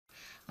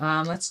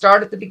Let's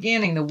start at the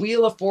beginning. The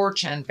Wheel of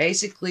Fortune.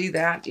 Basically,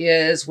 that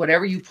is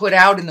whatever you put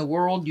out in the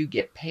world, you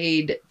get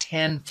paid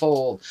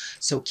tenfold.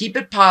 So keep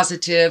it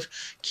positive.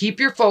 Keep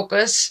your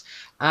focus.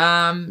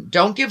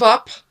 Don't give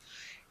up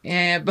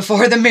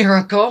before the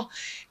miracle.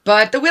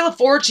 But the Wheel of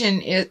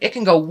Fortune, it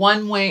can go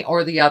one way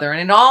or the other.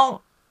 And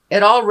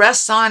it all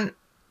rests on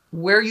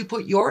where you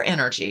put your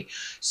energy.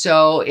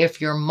 So if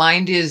your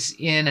mind is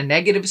in a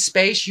negative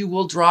space, you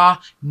will draw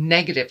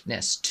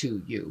negativeness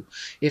to you.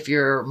 If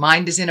your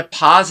mind is in a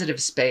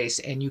positive space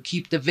and you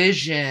keep the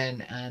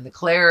vision and the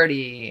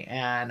clarity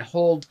and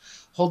hold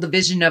the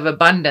vision of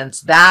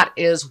abundance, that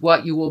is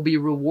what you will be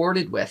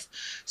rewarded with.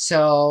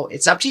 So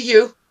it's up to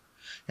you.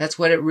 That's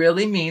what it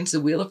really means.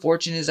 The Wheel of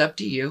Fortune is up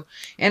to you.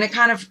 And it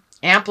kind of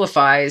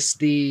amplifies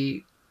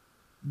the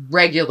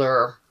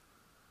regular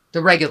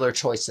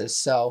choices.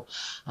 So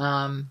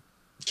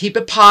keep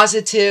it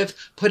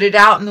positive, put it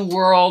out in the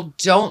world.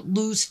 Don't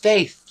lose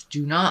faith.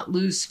 Do not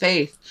lose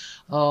faith.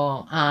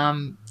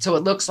 So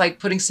it looks like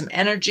putting some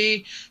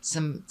energy,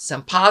 some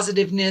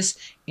positiveness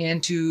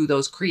into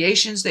those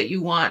creations that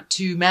you want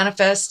to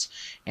manifest,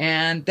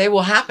 and they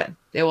will happen.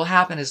 They will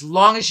happen as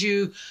long as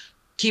you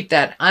keep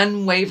that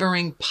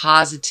unwavering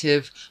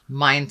positive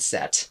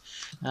mindset.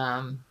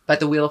 But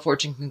the Wheel of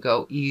Fortune can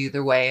go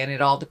either way, and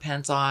it all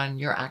depends on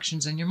your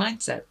actions and your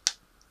mindset.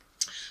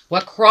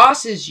 What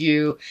crosses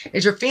you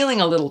is you're feeling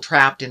a little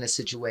trapped in a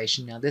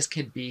situation. Now, this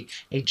could be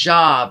a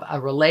job,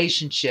 a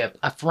relationship,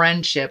 a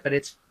friendship, but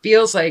it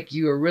feels like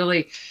you are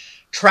really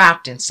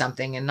trapped in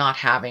something and not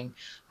having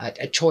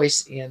a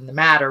choice in the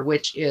matter,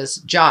 which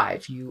is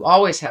jive. You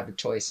always have a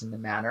choice in the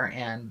matter,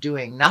 and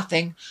doing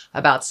nothing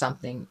about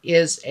something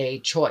is a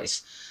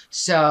choice.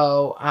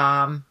 So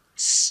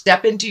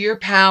step into your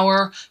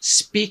power,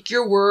 speak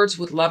your words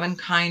with love and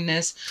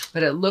kindness,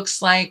 but it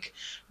looks like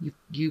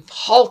you've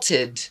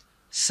halted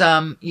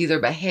some either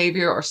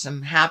behavior or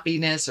some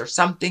happiness or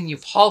something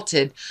you've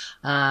halted.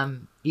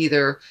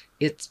 Either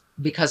it's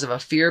because of a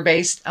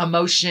fear-based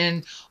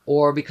emotion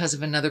or because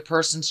of another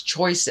person's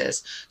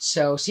choices.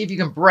 So see if you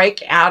can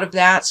break out of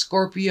that,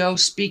 Scorpio.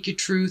 Speak your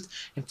truth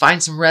and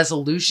find some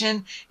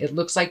resolution. It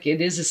looks like it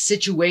is a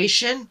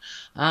situation.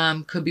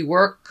 Could be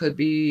work, could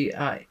be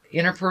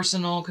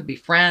interpersonal, could be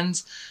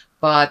friends.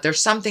 But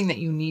there's something that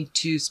you need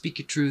to speak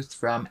your truth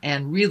from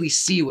and really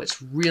see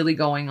what's really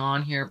going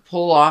on here.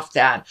 Pull off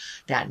that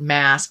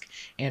mask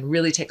and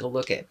really take a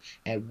look at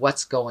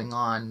what's going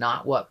on,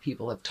 not what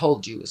people have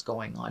told you is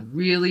going on.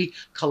 Really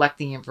collect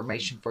the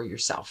information for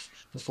yourself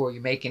before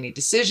you make any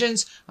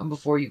decisions and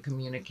before you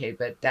communicate.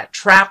 But that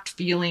trapped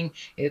feeling,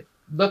 it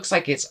looks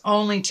like it's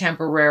only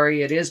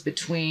temporary. It is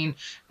between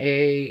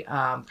a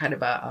kind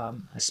of a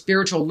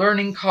spiritual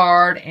learning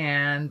card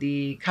and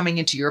the coming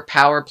into your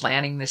power,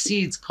 planting the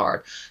seeds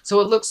card. So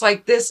it looks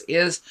like this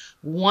is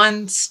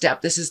one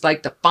step. This is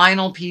like the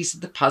final piece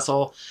of the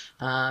puzzle.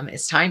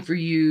 It's time for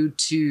you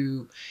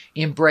to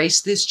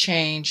embrace this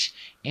change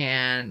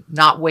and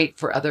not wait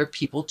for other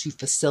people to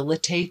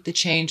facilitate the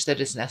change that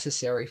is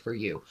necessary for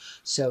you.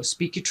 So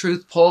speak your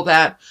truth, pull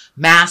that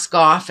mask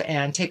off,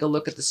 and take a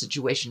look at the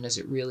situation as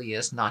it really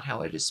is, not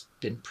how it has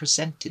been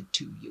presented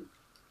to you.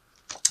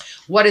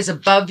 What is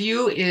above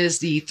you is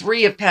the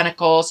Three of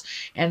Pentacles,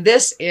 and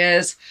this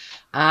is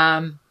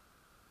kind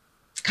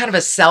of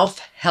a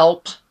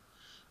self-help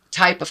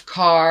type of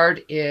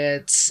card.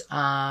 It's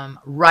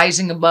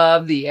rising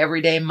above the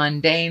everyday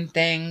mundane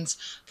things.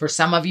 For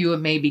some of you, it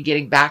may be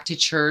getting back to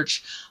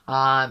church.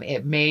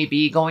 It may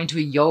be going to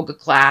a yoga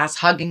class,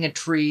 hugging a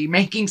tree,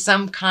 making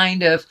some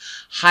kind of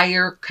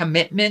higher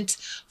commitment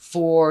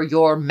for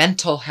your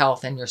mental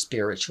health and your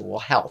spiritual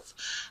health.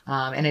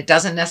 And it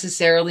doesn't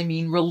necessarily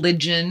mean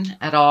religion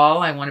at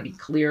all. I want to be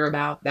clear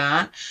about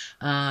that.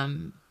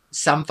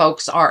 Some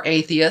folks are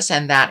atheists,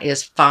 and that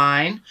is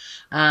fine.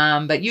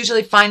 But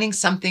usually finding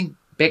something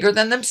bigger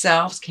than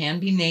themselves can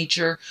be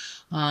nature.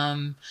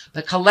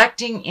 But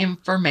collecting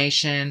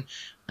information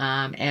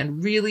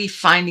and really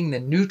finding the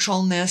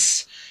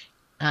neutralness,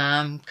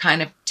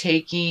 kind of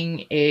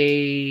taking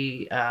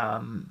a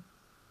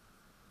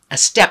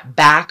step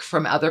back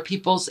from other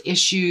people's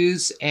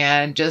issues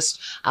and just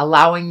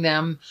allowing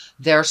them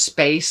their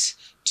space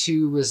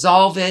to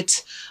resolve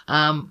it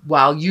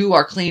while you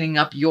are cleaning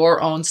up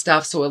your own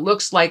stuff. So it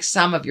looks like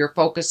some of your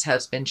focus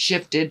has been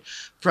shifted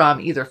from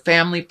either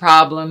family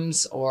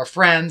problems or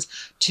friends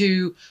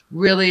to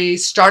really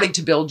starting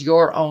to build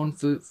your own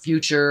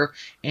future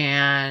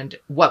and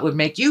what would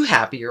make you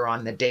happier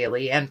on the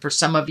daily. And for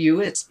some of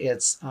you,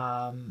 it's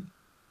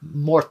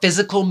more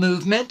physical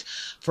movement.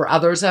 For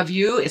others of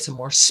you, it's a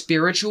more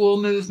spiritual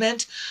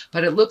movement,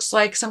 but it looks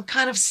like some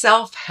kind of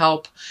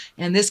self-help.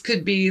 And this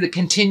could be the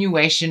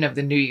continuation of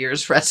the New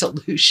Year's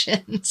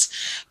resolutions,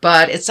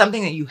 but it's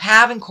something that you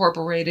have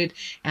incorporated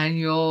and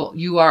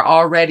you are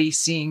already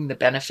seeing the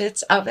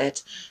benefits of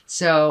it.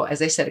 So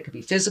as I said, it could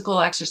be physical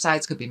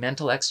exercise, could be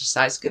mental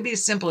exercise, could be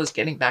as simple as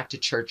getting back to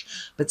church,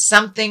 but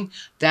something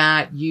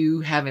that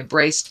you have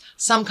embraced,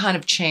 some kind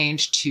of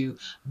change to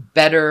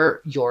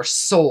better your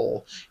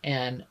soul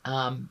and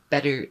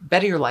better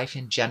your life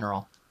in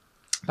general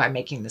by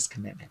making this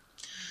commitment.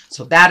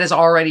 So that has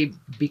already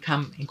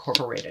become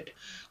incorporated.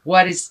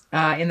 What is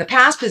in the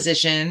past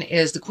position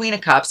is the Queen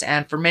of Cups.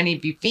 And for many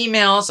of you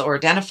females or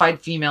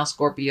identified female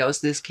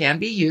Scorpios, this can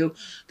be you.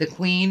 The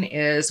Queen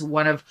is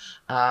one of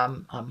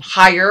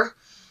higher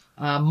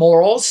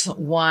morals,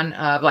 one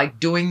of like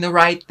doing the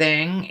right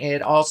thing.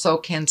 It also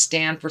can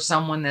stand for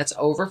someone that's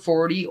over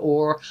 40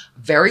 or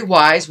very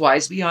wise,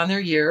 wise beyond their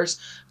years.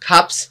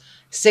 Cups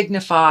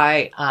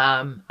signify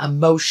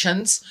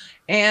emotions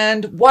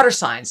and water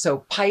signs.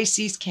 So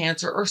Pisces,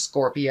 Cancer, or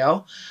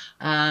Scorpio.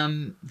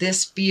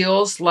 This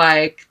feels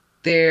like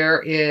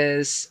there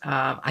is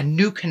a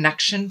new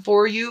connection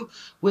for you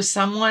with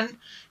someone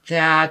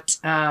that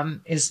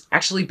is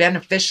actually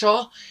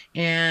beneficial,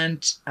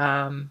 and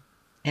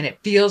it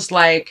feels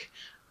like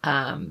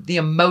the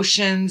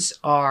emotions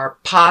are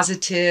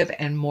positive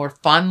and more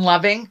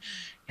fun-loving,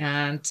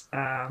 and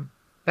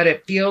but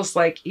it feels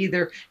like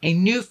either a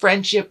new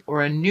friendship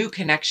or a new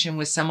connection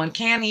with someone.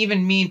 Can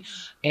even mean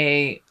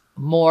a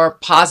more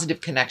positive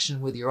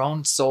connection with your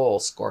own soul,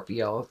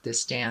 Scorpio, if this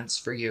stands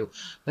for you.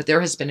 But there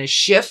has been a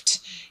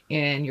shift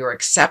in your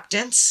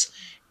acceptance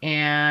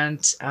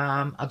and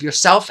of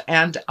yourself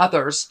and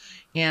others.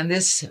 And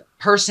this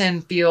person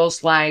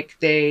feels like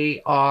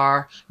they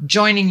are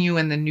joining you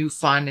in the new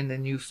fun and the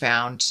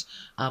newfound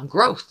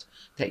growth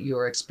that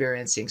you're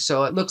experiencing.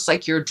 So it looks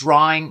like you're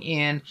drawing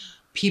in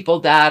people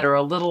that are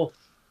a little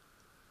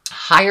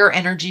higher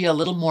energy, a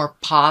little more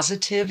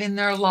positive in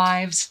their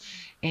lives,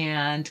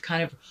 and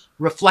kind of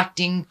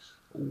reflecting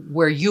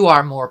where you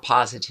are more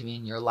positive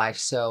in your life.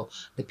 So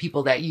the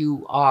people that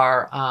you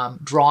are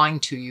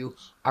drawing to you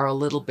are a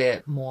little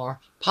bit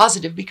more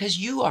positive because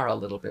you are a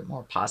little bit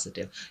more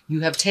positive. You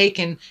have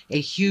taken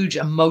a huge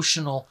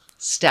emotional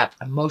step,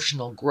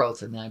 emotional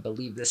growth. And I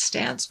believe this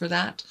stands for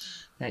that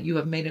you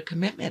have made a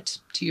commitment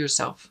to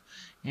yourself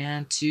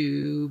and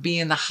to be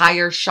in the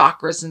higher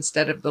chakras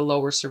instead of the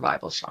lower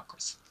survival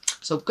chakras.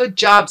 So good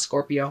job,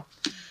 Scorpio.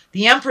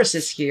 The Empress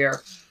is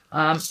here.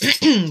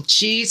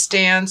 She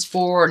stands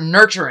for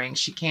nurturing.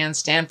 She can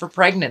stand for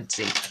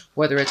pregnancy,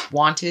 whether it's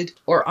wanted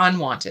or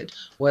unwanted,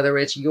 whether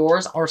it's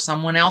yours or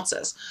someone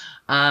else's.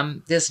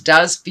 This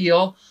does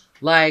feel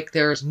like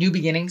there's new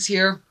beginnings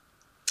here.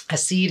 A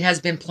seed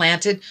has been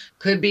planted.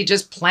 Could be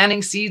just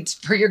planting seeds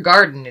for your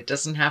garden. It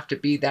doesn't have to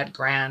be that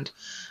grand.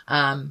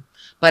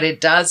 But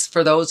it does,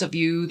 for those of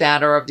you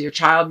that are of your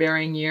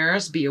childbearing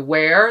years, be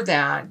aware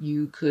that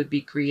you could be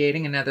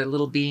creating another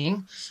little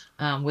being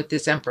with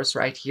this Empress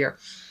right here.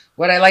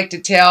 What I like to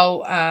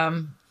tell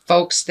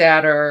folks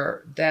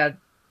that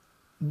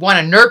want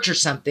to nurture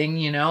something,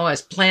 you know,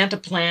 as plant a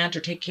plant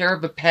or take care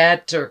of a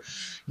pet, or,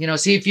 you know,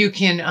 see if you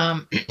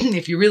can,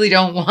 if you really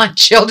don't want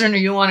children or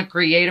you want to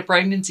create a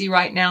pregnancy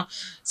right now,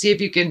 see if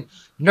you can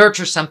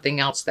nurture something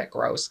else that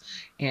grows.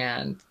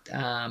 And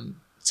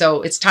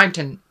so it's time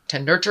to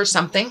nurture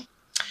something,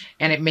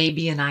 and it may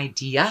be an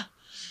idea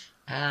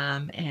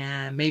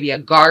and maybe a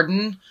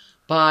garden,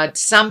 but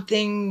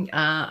something,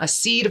 a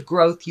seed of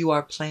growth you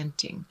are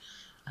planting,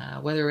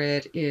 whether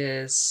it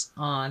is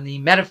on the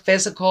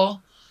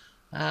metaphysical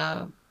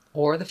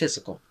or the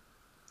physical.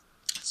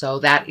 So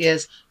that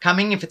is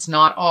coming if it's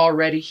not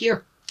already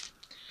here.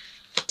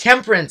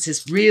 Temperance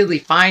is really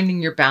finding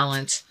your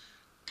balance,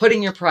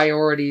 putting your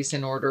priorities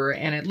in order.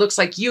 And it looks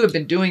like you have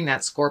been doing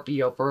that,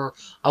 Scorpio, for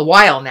a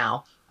while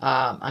now,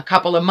 a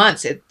couple of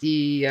months. At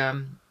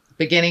the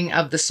beginning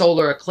of the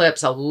solar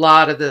eclipse, a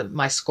lot of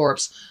my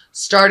Scorps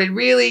started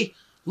really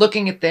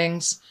looking at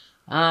things,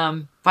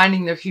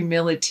 finding their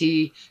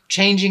humility,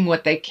 changing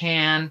what they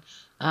can,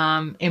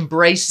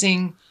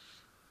 embracing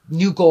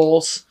new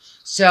goals.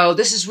 So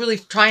this is really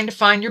trying to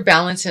find your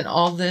balance in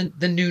all the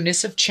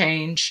newness of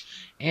change.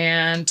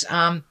 And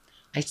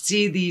I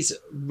see these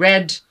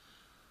red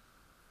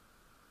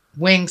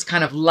wings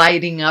kind of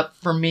lighting up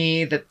for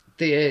me, that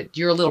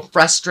you're a little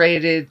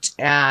frustrated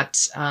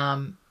at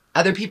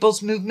other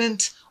people's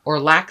movement or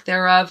lack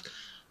thereof.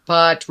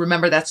 But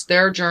remember, that's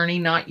their journey,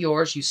 not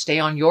yours. You stay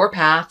on your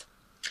path.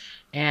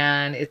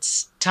 And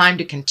it's time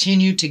to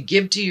continue to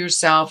give to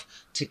yourself,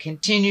 to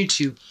continue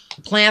to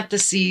plant the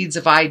seeds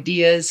of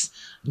ideas,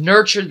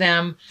 nurture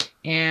them,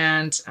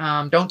 and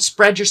don't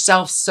spread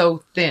yourself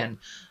so thin.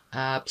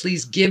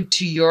 Please give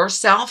to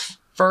yourself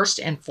first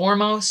and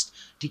foremost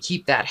to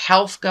keep that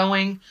health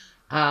going.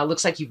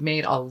 Looks like you've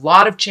made a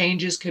lot of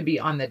changes. Could be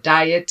on the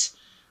diet,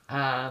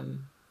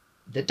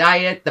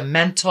 the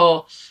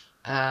mental,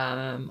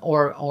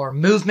 or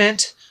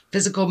movement,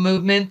 physical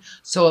movement.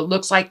 So it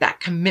looks like that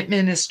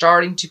commitment is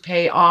starting to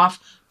pay off.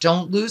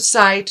 Don't lose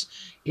sight.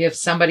 If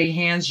somebody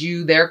hands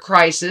you their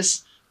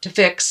crisis to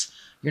fix,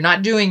 you're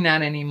not doing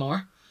that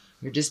anymore.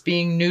 You're just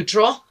being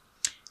neutral,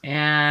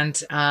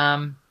 and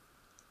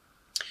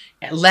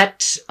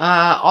let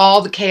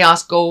all the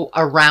chaos go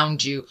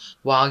around you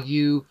while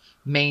you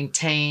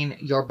maintain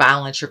your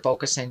balance, your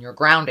focus, and your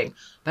grounding.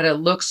 But it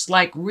looks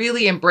like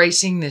really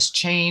embracing this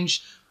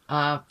change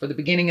for the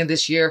beginning of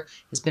this year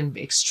has been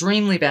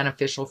extremely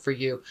beneficial for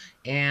you.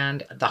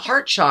 And the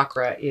heart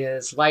chakra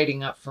is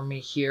lighting up for me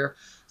here.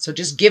 So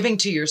just giving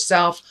to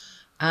yourself,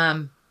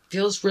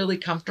 feels really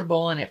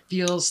comfortable, and it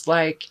feels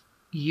like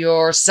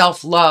your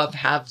self-love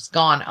has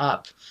gone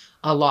up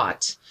a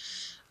lot.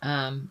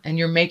 And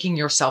you're making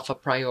yourself a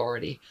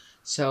priority.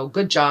 So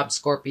good job,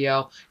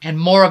 Scorpio. And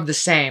more of the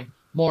same.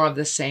 More of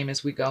the same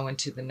as we go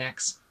into the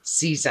next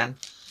season.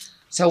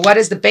 So what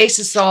is the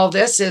basis of all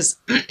this is...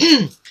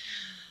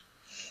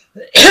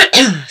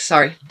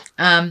 sorry.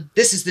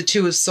 This is the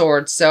Two of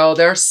Swords. So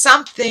there's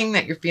something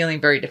that you're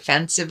feeling very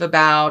defensive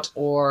about,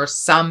 or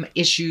some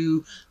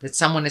issue that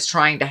someone is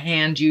trying to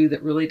hand you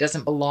that really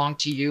doesn't belong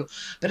to you.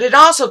 But it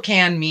also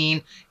can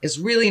mean is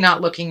really not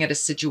looking at a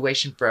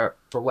situation for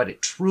what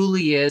it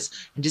truly is,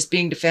 and just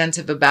being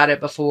defensive about it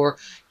before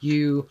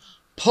you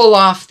pull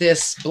off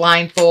this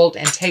blindfold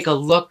and take a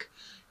look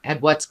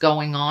at what's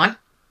going on.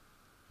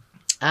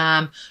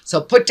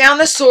 So put down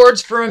the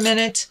swords for a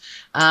minute.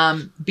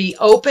 Be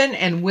open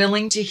and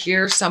willing to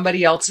hear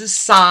somebody else's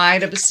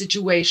side of a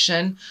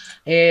situation.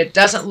 It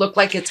doesn't look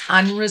like it's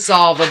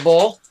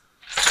unresolvable.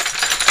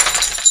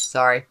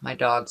 Sorry, my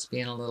dog's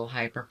being a little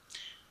hyper.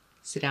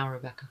 Sit down,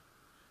 Rebecca.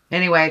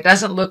 Anyway, it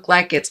doesn't look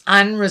like it's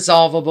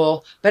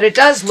unresolvable, but it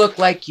does look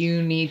like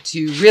you need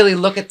to really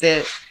look at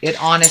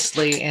it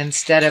honestly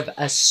instead of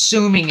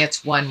assuming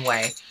it's one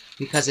way,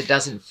 because it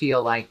doesn't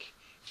feel like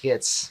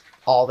it's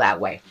all that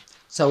way.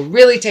 So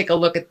really take a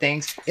look at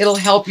things. It'll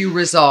help you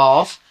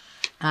resolve.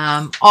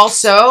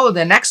 Also,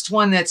 the next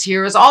one that's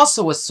here is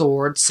also a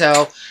sword.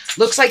 So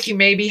looks like you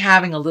may be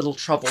having a little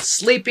trouble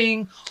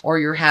sleeping, or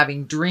you're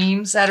having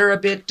dreams that are a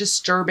bit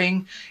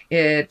disturbing.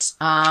 There's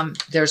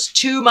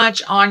too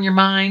much on your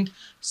mind.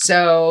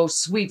 So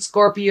sweet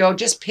Scorpio,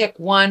 just pick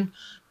one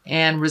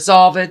and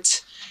resolve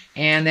it,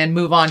 and then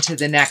move on to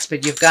the next.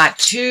 But you've got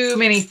too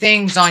many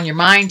things on your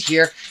mind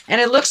here,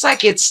 and it looks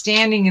like it's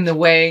standing in the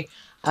way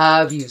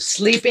of you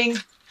sleeping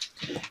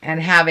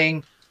and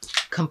having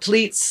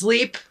complete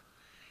sleep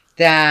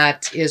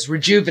that is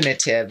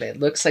rejuvenative. It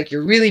looks like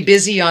you're really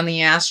busy on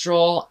the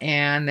astral,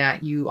 and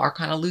that you are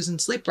kind of losing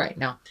sleep right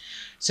now.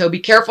 So be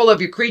careful of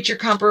your creature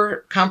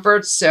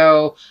comforts.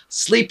 So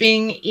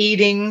sleeping,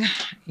 eating,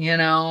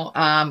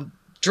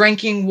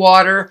 drinking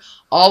water,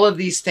 all of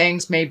these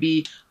things may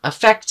be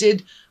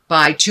affected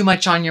by too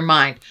much on your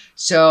mind.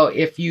 So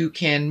if you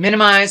can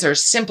minimize or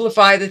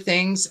simplify the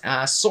things,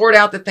 sort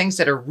out the things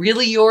that are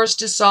really yours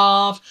to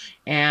solve,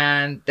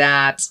 and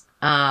that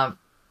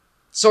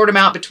sort them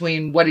out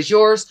between what is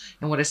yours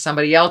and what is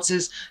somebody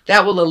else's,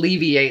 that will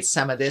alleviate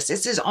some of this.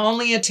 This is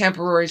only a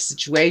temporary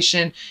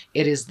situation.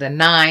 It is the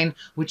 9,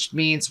 which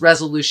means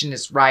resolution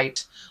is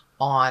right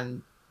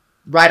on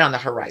the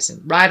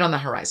horizon, right on the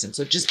horizon.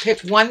 So just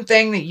pick one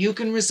thing that you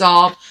can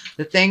resolve.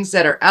 The things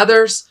that are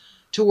others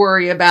to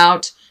worry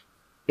about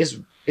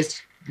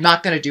it's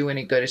not going to do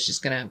any good. It's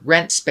just going to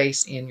rent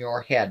space in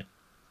your head.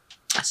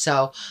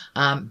 So,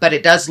 but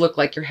it does look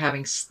like you're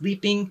having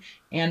sleeping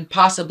and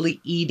possibly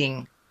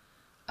eating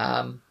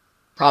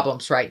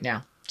problems right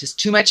now. Just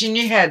too much in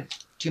your head.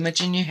 Too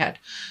much in your head.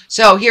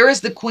 So here is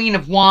the Queen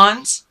of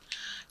Wands.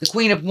 The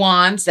Queen of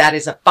Wands, that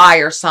is a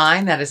fire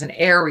sign. That is an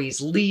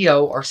Aries,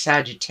 Leo, or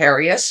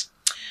Sagittarius.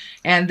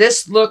 And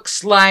this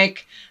looks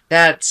like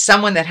that's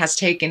someone that has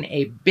taken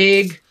a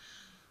big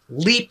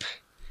leap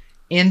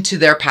into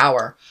their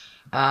power.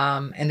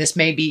 And this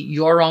may be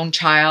your own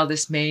child.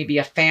 This may be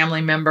a family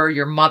member,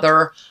 your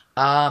mother,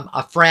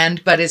 a friend,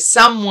 but is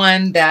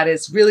someone that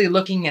is really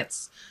looking at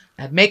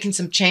making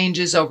some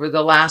changes over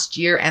the last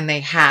year. And they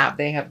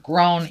have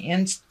grown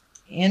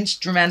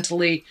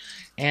instrumentally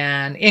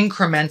and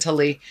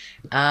incrementally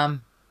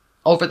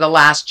over the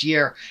last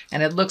year.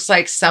 And it looks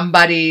like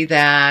somebody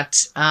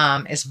that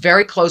is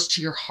very close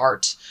to your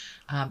heart,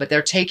 but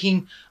they're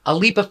taking a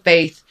leap of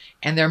faith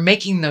and they're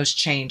making those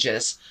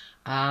changes.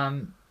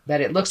 That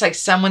it looks like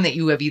someone that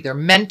you have either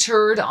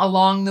mentored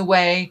along the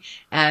way,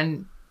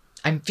 and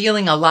I'm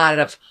feeling a lot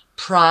of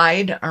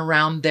pride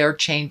around their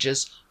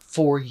changes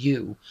for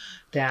you.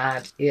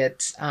 That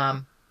it's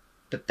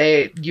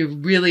you're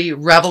really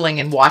reveling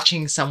in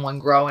watching someone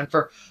grow. And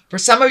for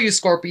some of you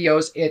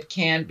Scorpios, it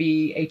can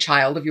be a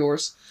child of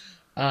yours,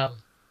 a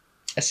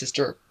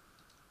sister,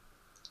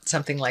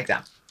 something like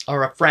that,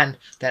 or a friend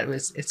that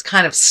it's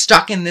kind of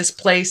stuck in this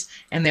place,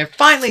 and they're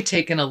finally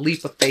taking a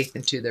leap of faith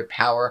into their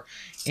power,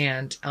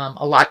 and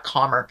a lot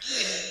calmer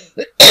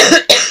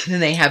than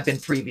they have been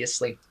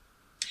previously.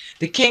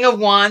 The King of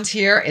Wands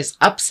here is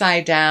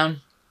upside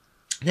down.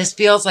 This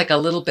feels like a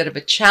little bit of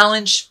a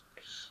challenge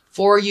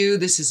for you.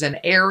 This is an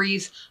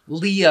Aries,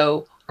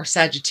 Leo, or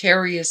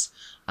Sagittarius,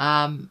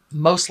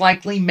 most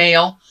likely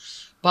male,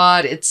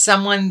 but it's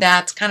someone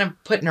that's kind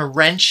of putting a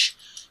wrench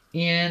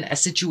in a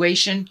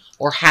situation,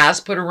 or has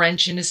put a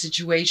wrench in a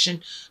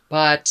situation,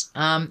 but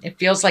it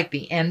feels like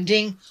the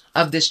ending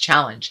of this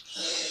challenge.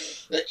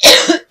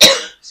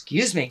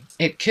 Excuse me.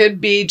 It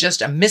could be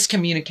just a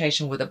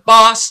miscommunication with a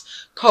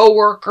boss,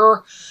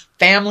 coworker,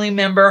 family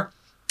member,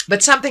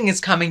 but something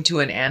is coming to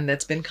an end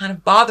that's been kind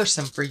of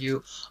bothersome for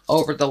you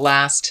over the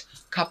last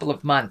couple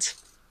of months.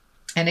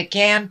 And it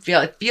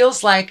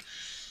feels like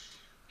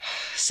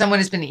Someone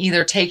has been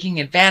either taking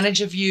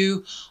advantage of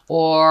you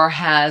or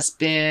has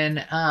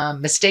been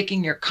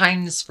mistaking your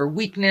kindness for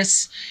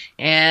weakness.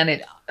 And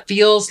it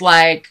feels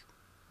like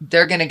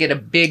they're going to get a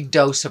big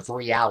dose of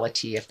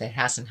reality if that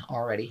hasn't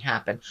already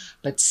happened.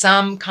 But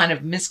some kind of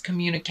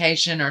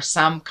miscommunication or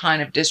some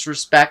kind of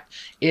disrespect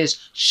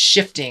is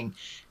shifting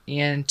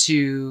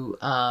into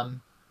an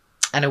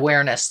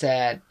awareness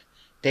that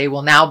they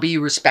will now be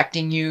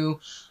respecting you,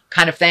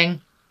 kind of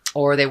thing,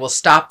 or they will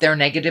stop their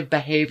negative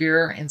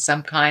behavior in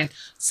some kind.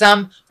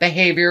 Some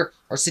behavior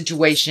or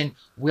situation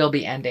will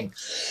be ending.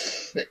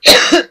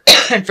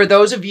 And for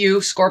those of you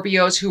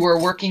Scorpios who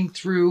are working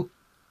through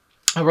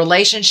a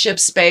relationship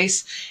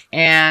space,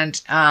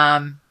 and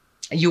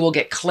you will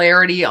get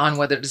clarity on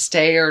whether to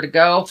stay or to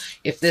go.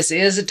 If this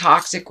is a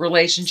toxic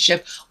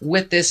relationship,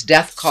 with this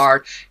death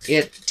card,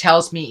 it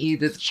tells me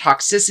either the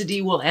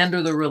toxicity will end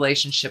or the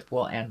relationship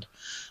will end.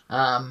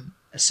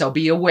 So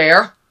be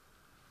aware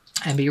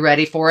and be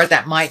ready for it.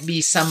 That might be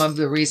some of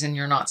the reason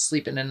you're not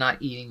sleeping and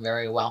not eating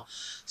very well.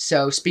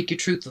 So speak your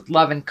truth with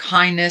love and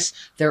kindness.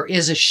 There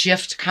is a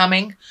shift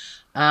coming.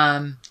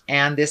 And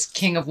this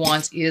King of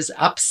Wands is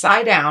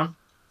upside down.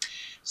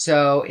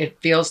 So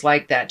it feels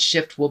like that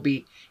shift will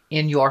be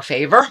in your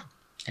favor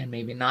and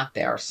maybe not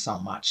there so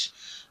much.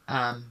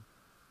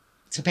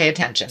 So pay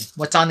attention.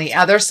 What's on the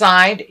other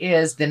side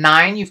is the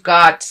 9. You've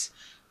got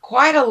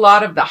quite a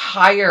lot of the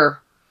higher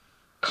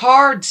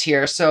cards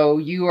here. So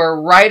you are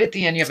right at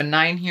the end. You have a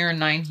 9 here, a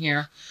 9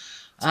 here.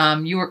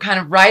 You are kind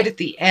of right at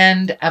the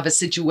end of a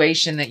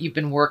situation that you've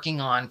been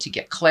working on to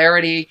get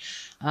clarity.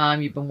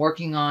 You've been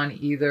working on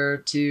either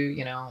to,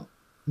 you know,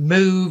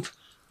 move,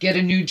 get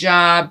a new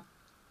job,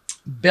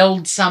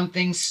 build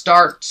something,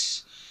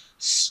 start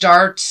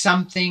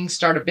something,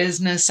 start a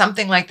business,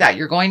 something like that.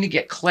 You're going to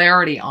get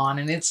clarity on,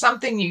 and it's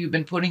something you've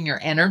been putting your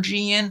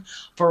energy in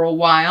for a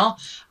while.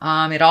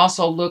 It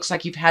also looks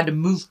like you've had to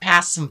move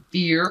past some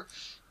fear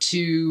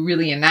to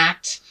really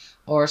enact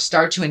or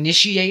start to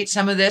initiate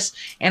some of this.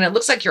 And it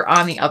looks like you're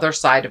on the other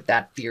side of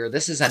that fear.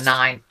 This is a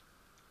 9.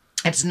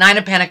 It's 9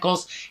 of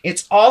Pentacles.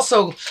 It's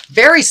also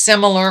very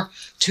similar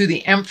to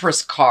the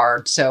Empress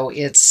card. So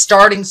it's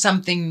starting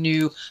something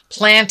new,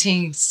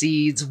 planting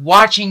seeds,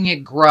 watching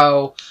it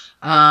grow,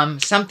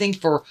 something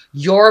for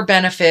your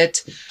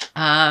benefit,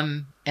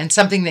 and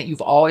something that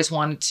you've always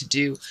wanted to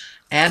do.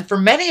 And for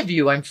many of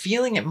you, I'm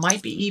feeling it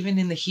might be even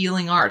in the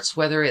healing arts,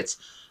 whether it's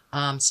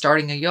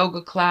starting a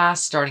yoga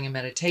class, starting a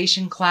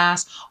meditation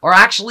class, or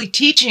actually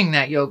teaching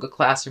that yoga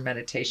class or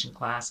meditation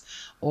class,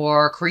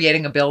 or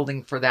creating a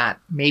building for that.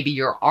 Maybe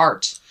your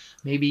art,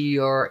 maybe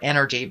your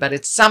energy, but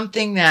it's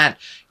something that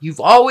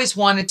you've always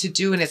wanted to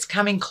do, and it's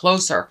coming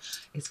closer.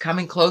 It's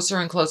coming closer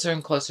and closer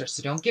and closer.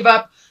 So don't give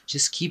up.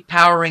 Just keep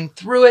powering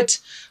through it.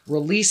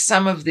 Release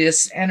some of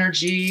this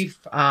energy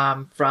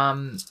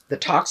from the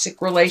toxic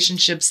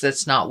relationships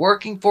that's not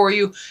working for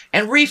you,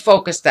 and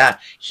refocus that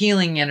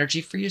healing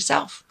energy for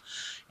yourself.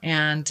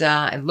 And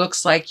it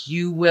looks like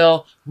you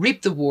will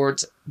reap the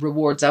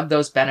rewards of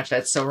those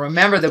benefits. So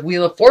remember, the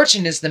Wheel of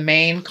Fortune is the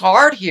main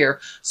card here.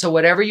 So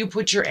whatever you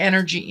put your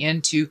energy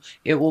into,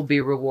 it will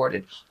be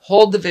rewarded.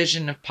 Hold the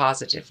vision of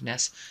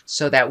positiveness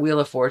so that Wheel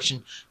of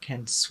Fortune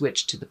can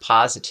switch to the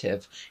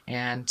positive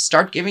and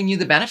start giving you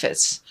the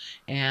benefits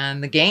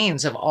and the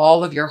gains of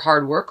all of your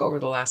hard work over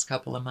the last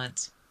couple of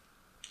months.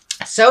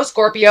 So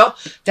Scorpio,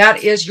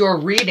 that is your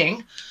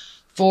reading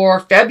for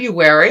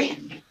February.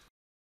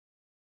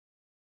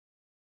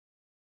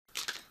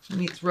 Let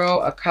me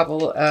throw a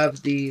couple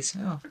of these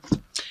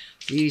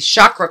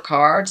chakra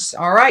cards.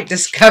 All right,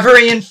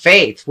 discovery and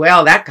faith.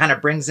 Well, that kind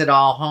of brings it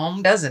all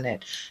home, doesn't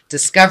it?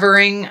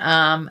 Discovering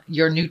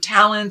your new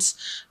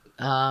talents,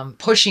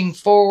 pushing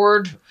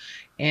forward,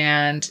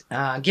 and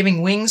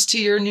giving wings to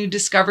your new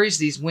discoveries.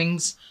 These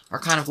wings are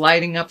kind of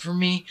lighting up for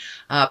me.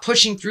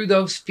 Pushing through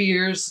those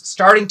fears,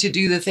 starting to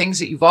do the things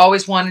that you've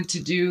always wanted to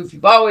do. If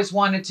you've always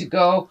wanted to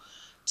go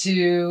to,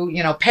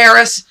 you know,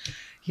 Paris,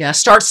 yeah,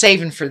 start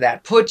saving for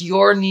that. Put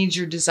your needs,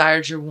 your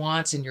desires, your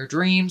wants, and your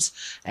dreams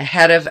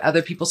ahead of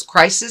other people's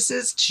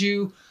crises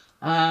to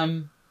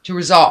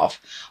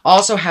resolve.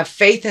 Also, have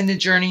faith in the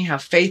journey.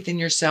 Have faith in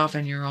yourself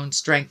and your own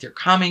strength. You're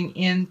coming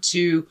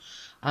into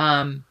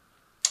a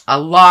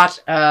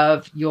lot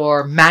of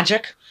your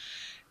magic,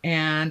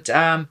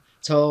 and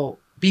so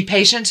be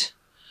patient.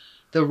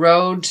 The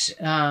road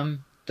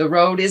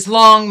is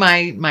long,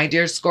 my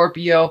dear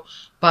Scorpio,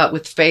 but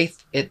with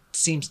faith, it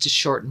seems to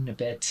shorten a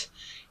bit.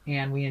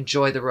 And we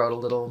enjoy the road a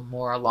little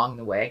more along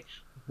the way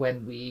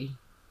when we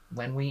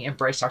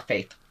embrace our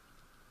faith.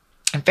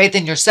 And faith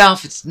in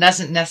yourself, it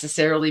doesn't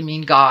necessarily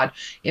mean God.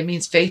 It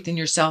means faith in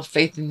yourself,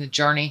 faith in the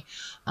journey.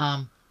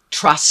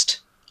 Trust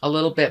a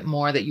little bit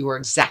more that you are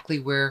exactly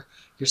where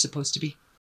you're supposed to be.